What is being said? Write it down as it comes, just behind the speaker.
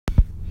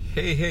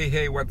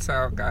Hey, what's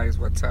up, guys?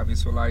 What's up,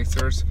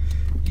 visualizers?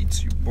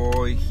 It's your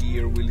boy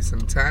here, Willie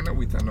Santana,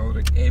 with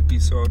another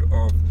episode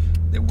of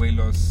the Weight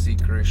Loss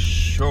Secret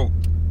Show.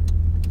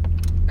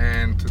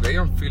 And today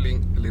I'm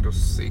feeling a little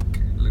sick,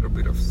 a little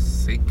bit of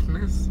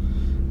sickness,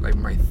 like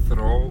my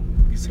throat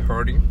is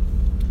hurting.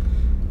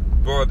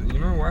 But you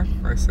know what?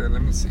 I said,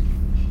 let me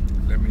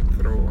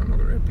throw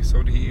another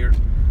episode here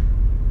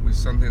with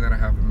something that I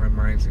have in my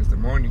mind since the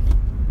morning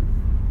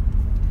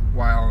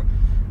while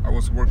I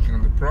was working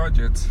on the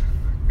project,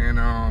 and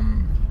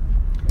I'm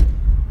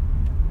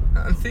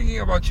thinking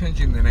about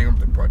changing the name of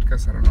the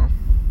podcast. I don't know,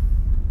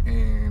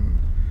 and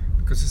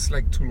because it's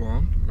like too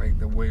long, like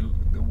the weight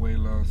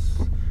loss,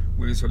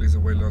 we visualize the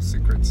weight loss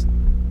secrets.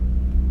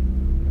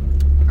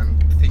 I'm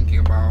thinking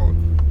about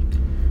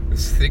the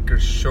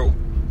secret show,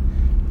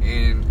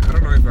 and I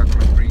don't know if I'm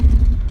gonna bring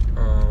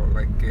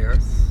like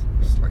guests,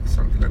 like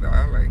something like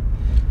that, like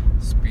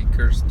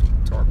speakers to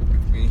talk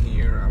with me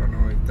here. I don't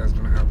know if that's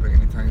gonna happen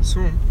anytime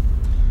soon.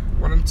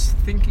 What I'm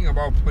thinking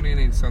about putting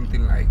in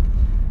something like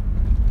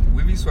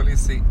we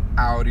visualize the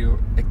audio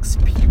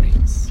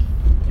experience,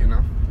 you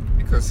know,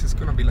 because it's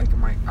gonna be like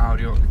my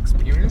audio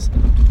experience.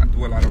 I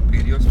do a lot of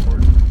videos for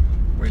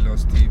weight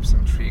loss tips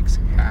and tricks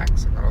and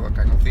hacks and all that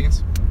kind of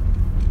things.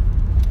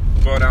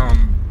 But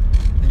I'm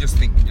just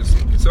thinking.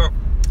 So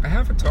I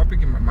have a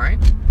topic in my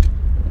mind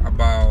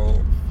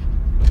about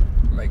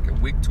like a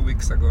week, 2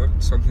 weeks ago,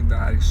 something that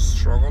I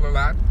struggle a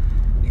lot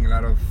in a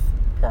lot of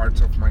parts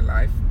of my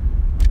life.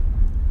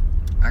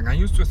 And I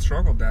used to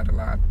struggle that a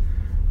lot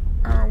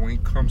when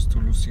it comes to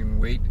losing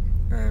weight,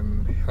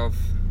 health,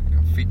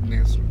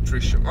 fitness,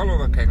 nutrition, all of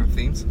that kind of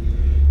things.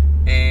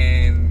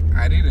 And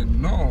I didn't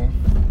know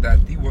that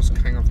it was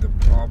kind of the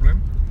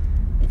problem.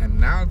 And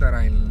now that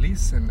I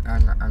listened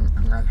and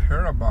I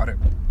heard about it,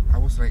 I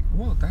was like,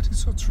 whoa, that is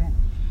so true.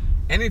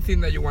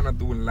 Anything that you want to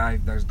do in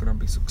life that is going to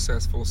be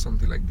successful,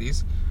 something like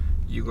this,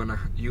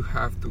 you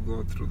have to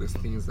go through these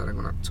things that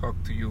I'm going to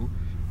talk to you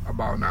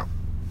about now.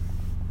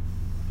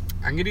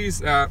 And it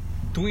is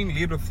doing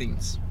little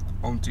things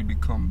until you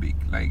become big.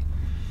 Like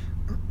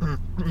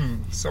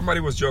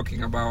somebody was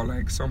joking about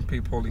like some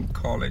people in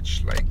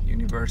college, like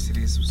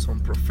universities,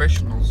 some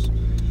professionals,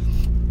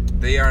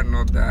 they are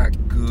not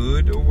that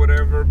good or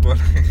whatever, but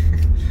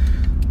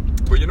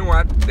but you know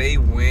what? They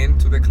went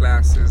to the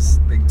classes,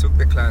 they took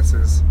the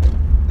classes,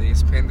 they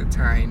spent the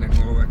time and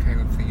all that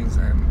kind of things,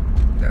 and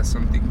that's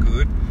something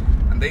good.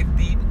 And they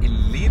did a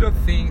little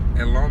thing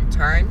a long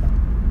time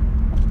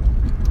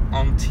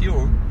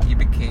until it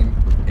became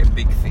a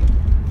big thing.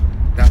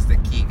 That's the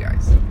key,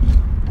 guys.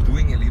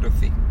 Doing a little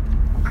thing.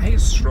 I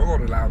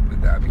struggled a lot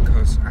with that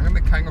because I'm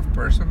the kind of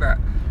person that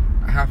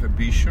I have a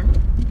vision.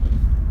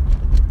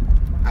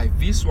 I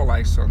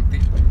visualize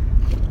something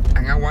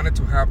and I want it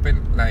to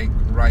happen like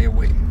right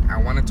away.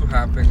 I want it to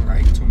happen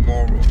like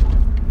tomorrow.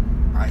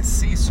 I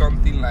see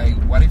something like,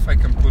 what if I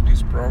can put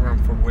this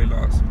program for weight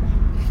loss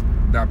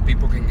that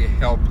people can get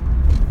help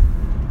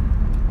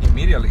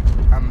immediately?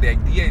 And the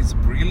idea is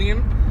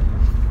brilliant,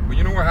 but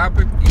you know what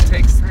happened? It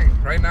takes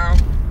time. Right now,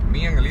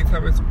 me and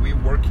Elizabeth, we're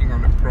working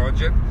on a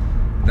project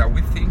that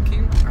we're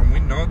thinking, and we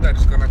know that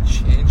it's gonna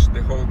change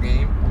the whole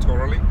game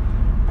totally,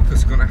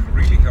 because it's gonna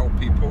really help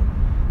people.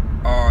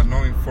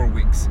 Not in 4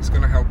 weeks. It's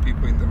gonna help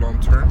people in the long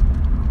term.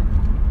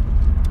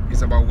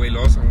 It's about weight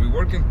loss, and we're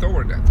working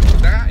toward that. So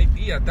that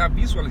idea, that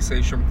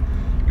visualization,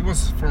 it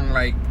was from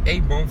like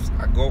 8 months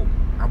ago.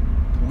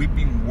 We've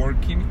been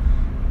working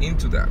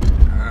into that.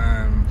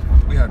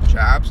 We have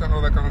jobs and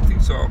all that kind of thing.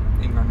 So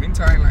in the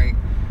meantime, like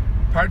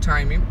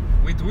part-timing,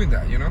 we're doing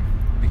that, you know,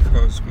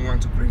 because we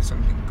want to create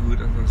something good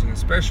and something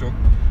special.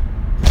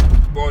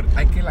 But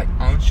I get like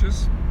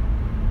anxious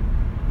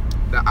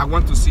that I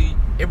want to see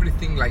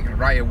everything like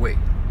right away.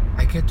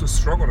 I get to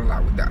struggle a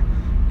lot with that.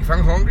 If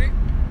I'm hungry,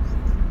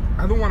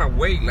 I don't want to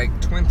wait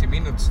like 20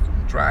 minutes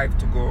drive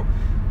to go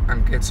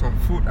and get some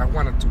food. I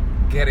wanted to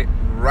get it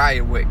right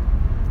away.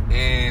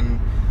 And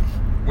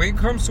when it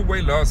comes to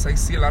weight loss, I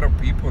see a lot of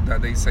people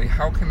that they say,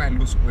 how can I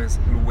lose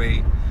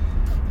weight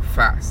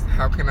fast?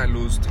 How can I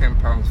lose 10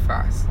 pounds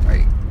fast?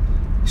 Like,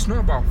 it's not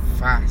about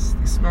fast.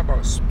 It's not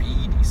about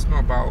speed. It's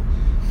not about,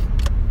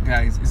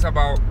 guys, it's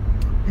about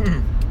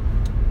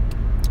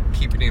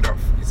keeping it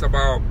off. It's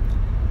about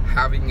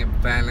having a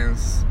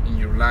balance in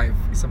your life.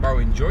 It's about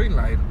enjoying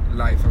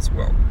life as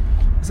well.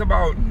 It's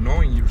about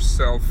knowing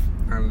yourself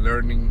and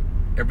learning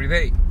every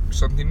day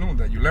something new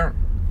that you learn.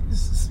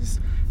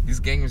 This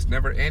game is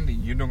never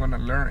ending. You're not gonna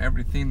learn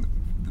everything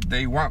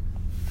day one.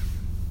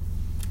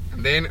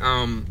 And then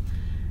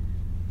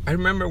I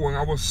remember when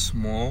I was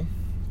small,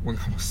 when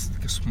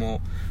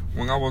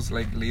I was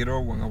like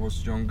little, when I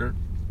was younger.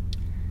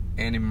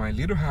 And in my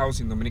little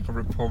house in Dominican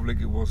Republic,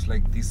 it was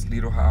like this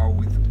little house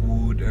with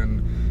wood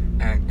and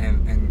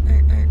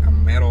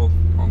metal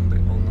on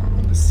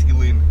the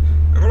ceiling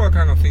and all that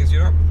kind of things, you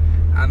know.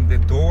 And the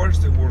doors,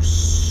 they were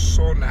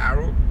so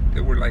narrow,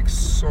 they were like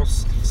so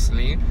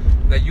slim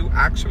that you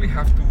actually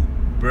have to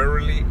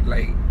barely,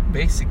 like,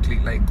 basically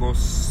like go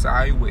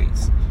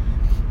sideways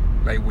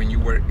like when you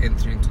were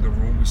entering into the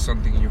room with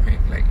something in your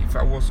hand. Like if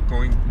I was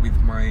going with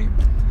my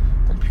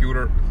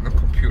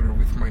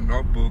with my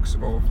notebooks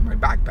or my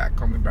backpack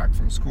coming back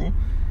from school,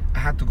 I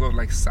had to go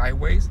like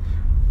sideways.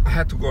 I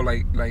had to go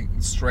like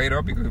straight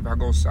up, because if I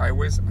go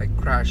sideways, I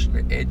crash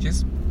the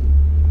edges.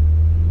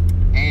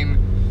 And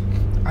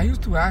I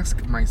used to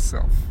ask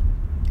myself,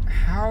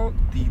 how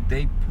did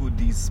they put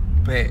this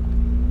bed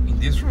in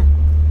this room?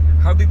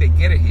 How did they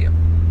get it here?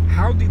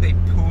 How did they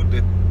put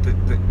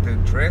the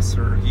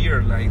dresser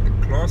here, like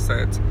the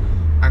closet,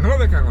 and all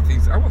that kind of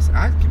things? I was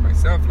asking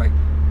myself, like,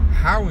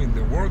 how in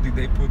the world did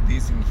they put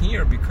this in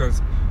here?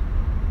 Because,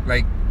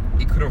 like,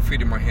 it couldn't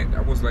fit in my head.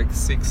 I was like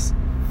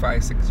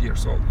 5, 6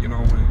 years old. You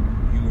know,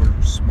 when you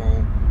were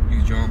small,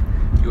 you're young,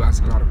 you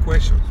ask a lot of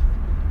questions.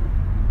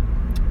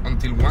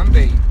 Until one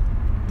day,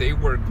 they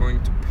were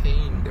going to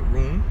paint the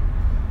room,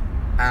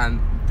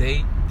 and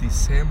they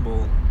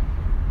disassembled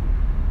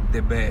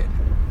the bed.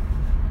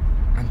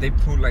 And they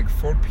put like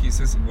 4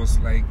 pieces. It was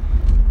like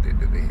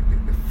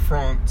the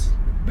front,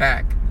 the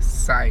back, the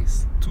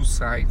sides, 2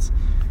 sides,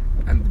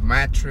 and the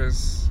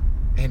mattress.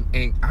 And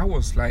I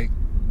was like,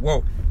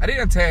 whoa. I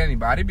didn't tell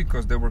anybody,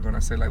 because they were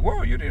gonna say like,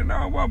 whoa, you didn't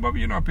know. Well, but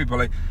you know, people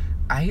like,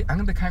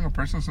 I'm the kind of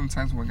person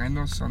sometimes when I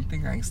know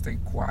something, I stay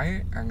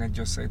quiet and I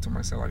just say to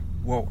myself like,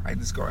 whoa, I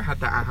had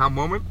that aha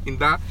moment in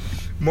that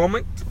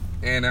moment.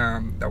 And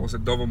that was a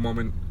double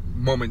moment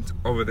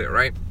over there,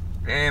 right?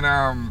 And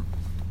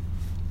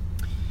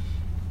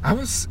I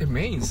was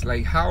amazed,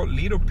 like how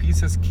little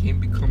pieces can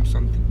become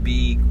something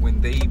big when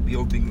they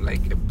building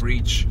like a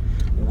bridge,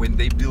 when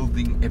they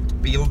building a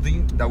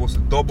building that was a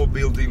double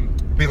building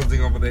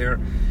over there.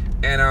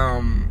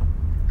 And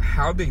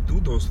how they do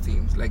those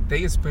things, like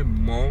they spend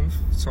months,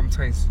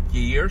 sometimes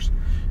years,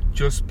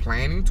 just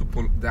planning to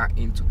put that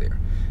into there.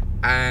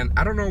 And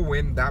I don't know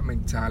when that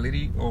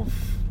mentality of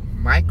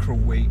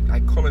microwave, I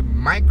call it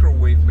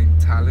microwave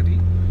mentality,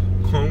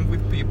 come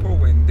with people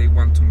when they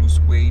want to lose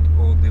weight,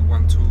 or they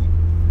want to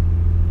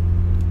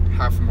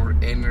have more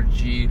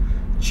energy,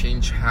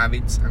 change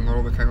habits, and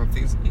all the kind of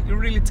things. It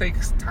really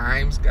takes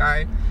time,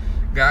 guys.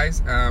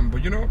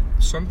 But you know,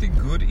 something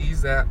good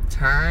is that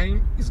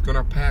time is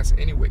gonna pass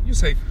anyway. You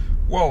say,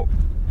 well,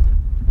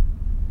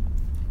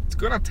 it's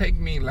gonna take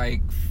me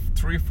like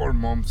 3-4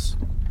 months,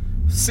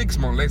 6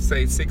 months, let's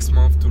say 6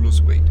 months to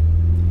lose weight.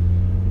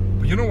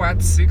 But you know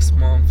what? 6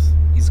 months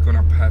is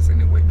gonna pass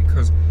anyway,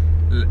 because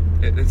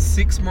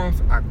 6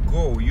 months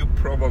ago you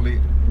probably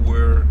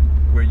were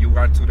where you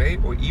are today,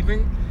 or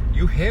even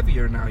you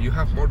heavier now. You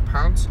have more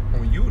pounds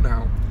on you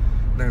now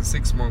than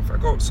 6 months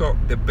ago. So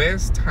the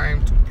best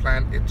time to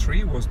plant a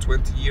tree was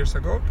 20 years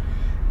ago,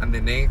 and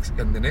the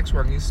next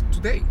one is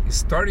today. It's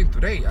starting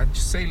today. I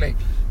just say like,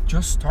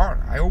 just start.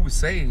 I always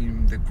say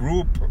in the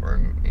group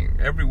and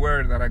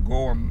everywhere that I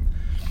go,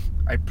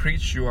 I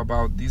preach you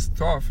about this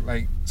stuff.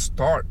 Like,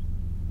 start.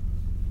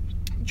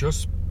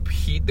 Just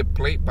hit the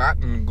play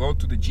button, go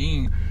to the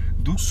gym,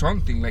 do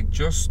something. Like,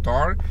 just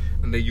start,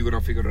 and then you're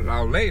gonna figure it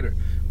out later.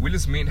 Will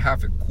Smith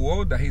have a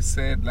quote that he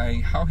said,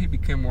 like, how he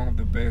became one of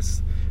the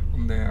best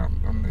on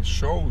the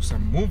shows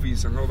and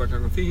movies and all that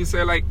kind of thing. He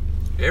said, like,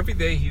 every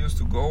day he used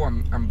to go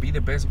and be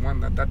the best one.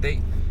 That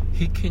day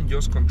he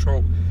just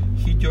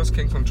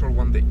can control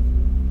one day.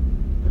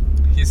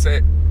 He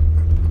said,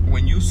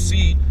 when you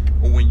see,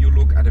 or when you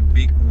look at a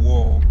big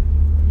wall,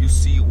 you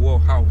see, whoa,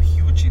 how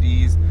huge it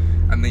is,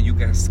 and then you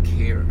get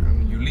scared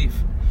and you leave.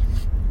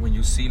 When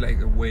you see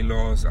like a weight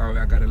loss, oh,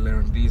 I gotta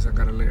learn this, I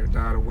gotta learn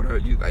that, or whatever,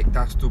 you like,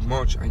 that's too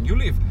much, and you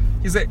leave.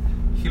 He said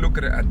he looked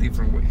at it a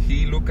different way.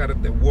 He looked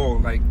at the wall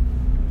like,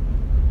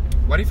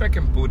 what if I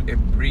can put a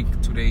brick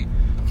today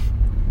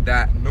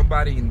that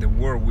nobody in the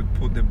world would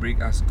put the brick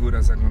as good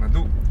as I'm gonna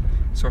do?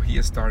 So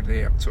he started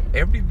there. So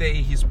every day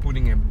he's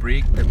putting a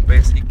brick the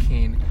best he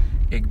can,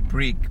 a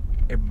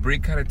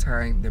brick at a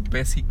time, the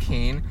best he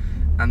can,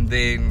 and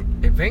then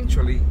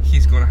eventually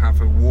he's gonna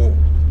have a wall,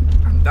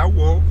 and that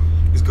wall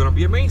is gonna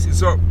be amazing.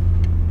 So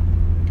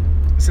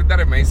isn't that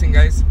amazing,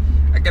 guys?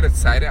 I get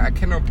excited. I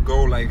cannot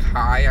go like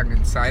high and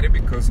excited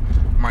because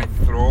my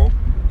throat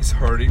is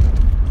hurting.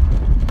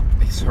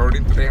 It's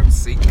hurting today. I'm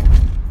sick.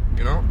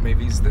 You know,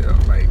 maybe it's the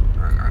like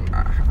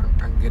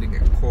I'm getting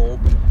a cold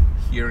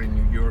here in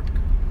New York.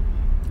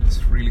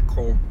 It's really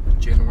cold.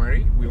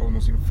 January. We're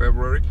almost in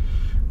February.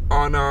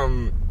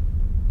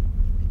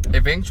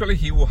 Eventually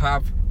he will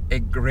have a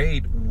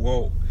great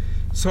wall.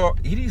 So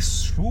it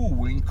is true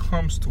when it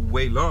comes to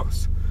weight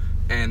loss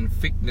and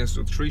fitness,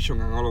 nutrition,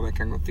 and all of that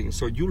kind of thing.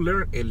 So you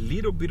learn a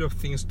little bit of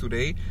things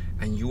today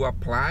and you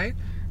apply,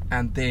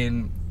 and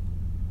then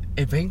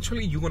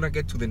eventually you're gonna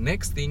get to the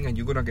next thing, and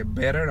you're gonna get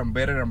better and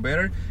better and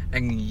better.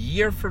 And a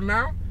year from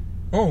now,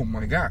 oh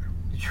my God,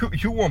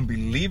 you won't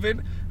believe it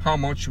how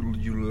much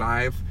your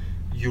life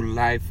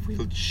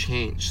will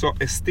change. So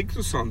stick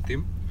to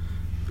something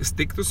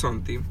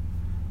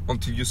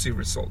until you see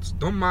results.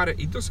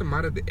 It doesn't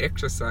matter the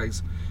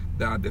exercise,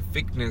 the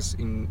fitness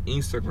in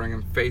Instagram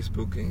and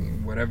Facebook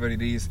and whatever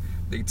it is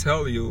they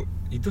tell you.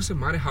 It doesn't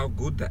matter how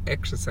good the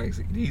exercise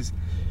it is.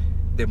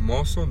 The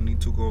muscle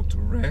need to go to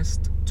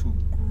rest to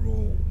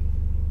grow.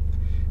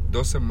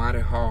 Doesn't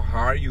matter how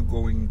hard you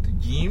go in the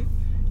gym,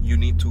 you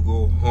need to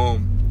go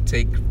home,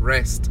 take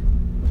rest,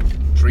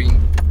 drink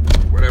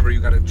whatever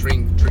you gotta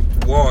drink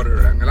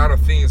water and a lot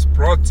of things,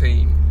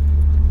 protein,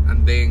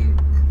 and then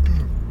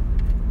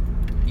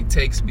it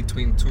takes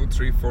between 2,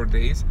 3, 4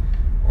 days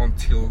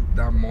until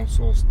that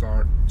muscle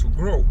start to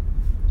grow.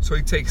 So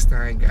it takes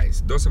time,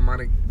 guys. Doesn't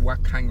matter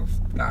what kind of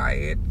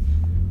diet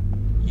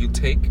you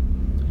take,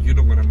 you're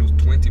not gonna lose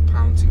 20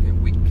 pounds in a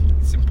week.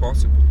 It's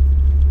impossible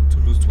to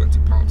lose 20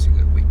 pounds in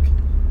a week.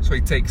 So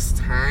it takes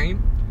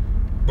time,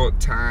 but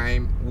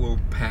time will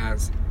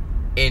pass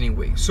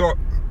anyway. So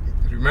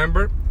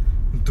remember,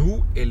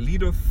 do a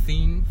little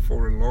thing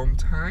for a long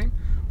time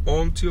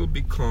until it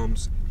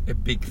becomes a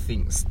big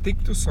thing.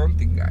 Stick to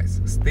something,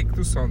 guys. Stick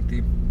to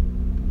something.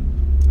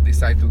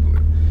 Decide to do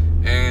it.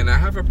 And I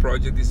have a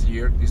project this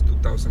year, this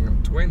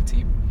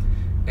 2020,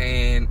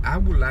 and I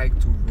would like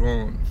to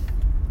run.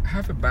 I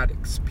have a bad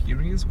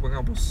experience when I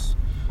was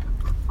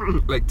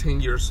like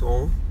 10 years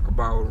old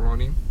about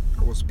running.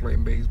 I was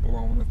playing baseball,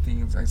 all the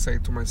things. I say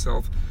to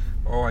myself,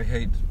 oh, I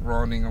hate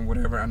running and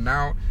whatever. And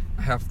now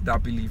I have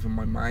that belief in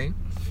my mind.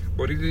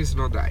 But it is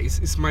not that.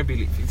 It's my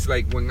belief. It's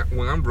like when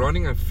I'm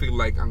running, I feel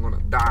like I'm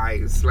gonna die.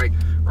 It's like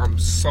I'm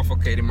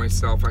suffocating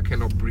myself. I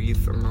cannot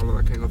breathe and all of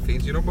that kind of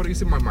things. You know, but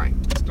it's in my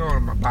mind. It's not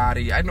in my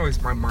body. I know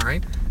it's my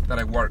mind that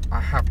I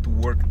have to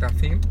work that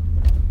thing.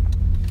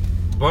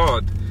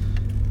 But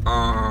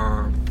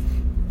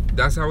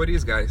that's how it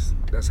is, guys.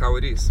 That's how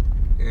it is.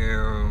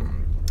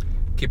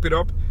 Keep it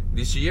up.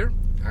 This year,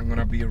 I'm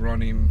gonna be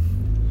running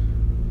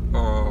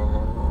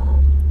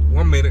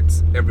 1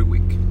 minute every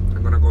week.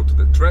 I'm gonna go to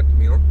the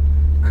treadmill.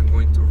 I'm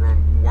going to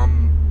run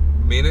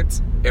 1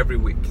 minute every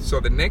week. So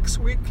the next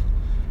week,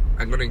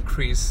 I'm gonna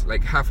increase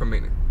like half a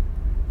minute.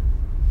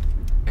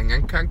 And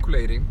I'm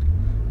calculating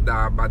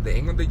that by the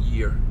end of the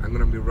year, I'm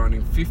gonna be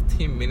running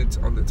 15 minutes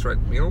on the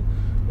treadmill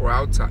or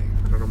outside.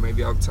 I don't know,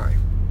 maybe outside.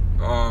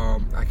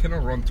 I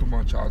cannot run too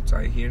much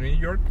outside here in New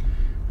York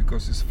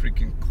because it's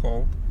freaking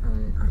cold.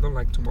 And I don't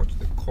like too much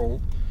the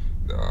cold,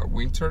 the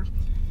winter.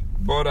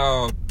 But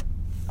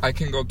I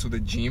can go to the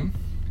gym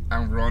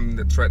and run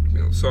the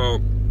treadmill. So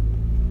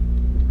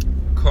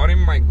cutting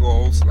my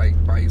goals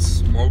like by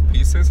small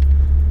pieces,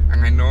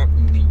 and I know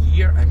in a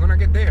year I'm gonna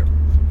get there.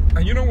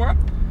 And you know what?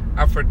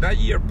 After that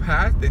year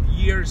pass, the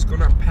year is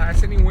gonna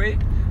pass anyway.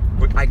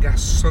 But I got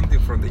something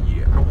from the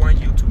year. I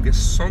want you to get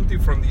something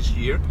from this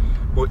year.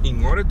 But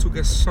in order to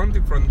get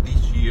something from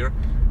this year,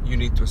 you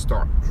need to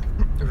start.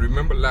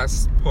 Remember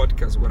last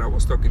podcast when I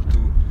was talking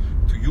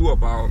to you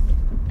about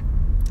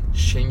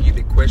changing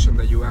the question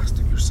that you asked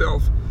to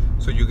yourself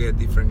so you get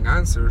different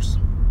answers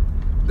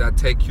that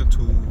take you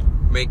to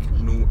make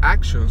new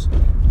actions,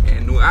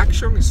 and new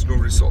action is new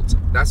results.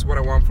 That's what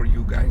I want for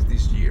you guys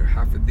this year.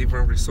 Have a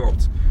different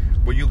results,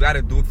 but you got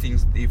to do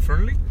things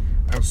differently.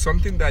 And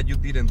something that you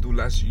didn't do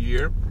last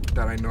year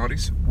that I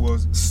noticed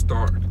was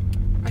start.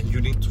 And you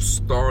need to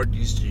start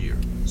this year.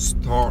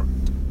 Start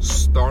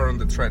on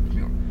the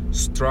treadmill.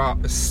 Start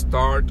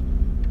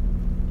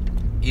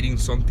eating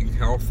something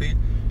healthy.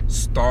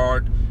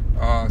 Start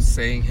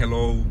saying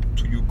hello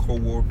to your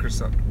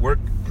co-workers at work.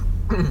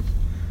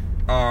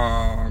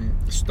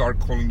 Start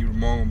calling your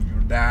mom,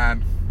 your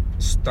dad.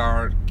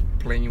 Start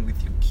playing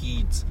with your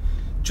kids.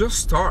 Just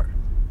start,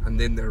 and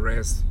then the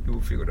rest you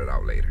will figure it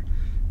out later.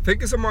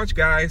 Thank you so much,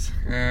 guys.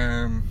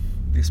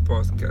 This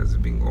podcast has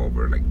been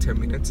over like 10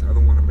 minutes. I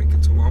don't want to make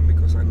it too long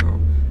because I know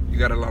you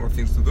got a lot of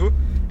things to do.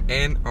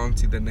 And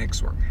until the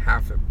next one,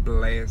 have a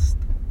blessed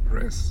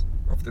rest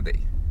of the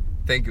day.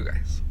 Thank you,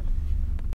 guys.